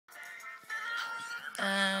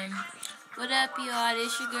What up, y'all?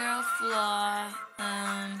 This your girl Flaw.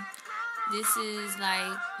 This is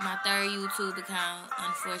like my third YouTube account,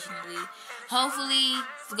 unfortunately. Hopefully,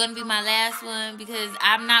 it's gonna be my last one because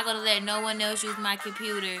I'm not gonna let no one else use my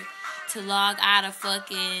computer to log out of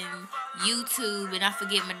fucking YouTube and I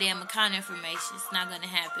forget my damn account information. It's not gonna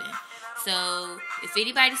happen. So, if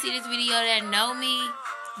anybody see this video that know me,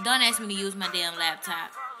 don't ask me to use my damn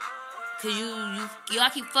laptop. Cause y'all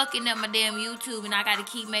keep fucking up my damn YouTube and I gotta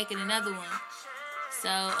keep making another one.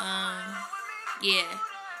 So, yeah.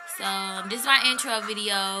 So, this is my intro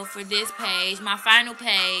video for this page. My final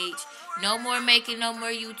page. No more making no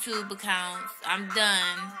more YouTube accounts. I'm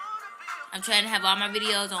done. I'm trying to have all my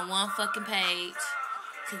videos on one fucking page.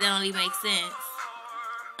 Cause that only makes sense.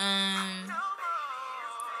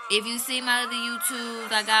 If you see my other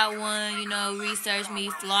YouTubes, I got one, research me,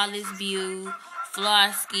 Flawless View,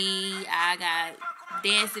 Flosky. I got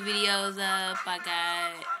dancing videos up. I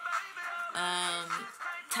got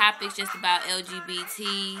topics just about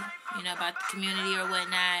LGBT, about the community or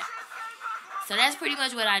whatnot. So that's pretty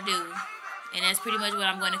much what I do. And that's pretty much what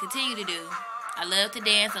I'm going to continue to do. I love to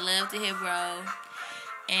dance. I love to hip roll.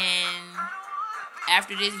 And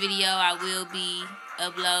after this video, I will be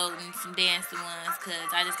uploading some dancing ones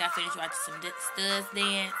because I just got finished watching some studs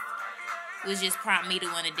dance, which just prompted me to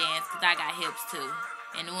want to dance because I got hips too.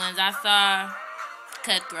 And the ones I saw,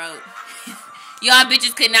 cutthroat. Y'all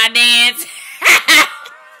bitches could not dance.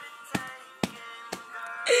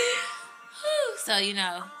 So,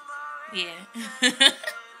 yeah.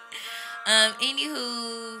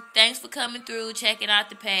 Anywho, thanks for coming through, checking out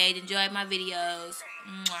the page, enjoy my videos.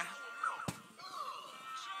 Mwah.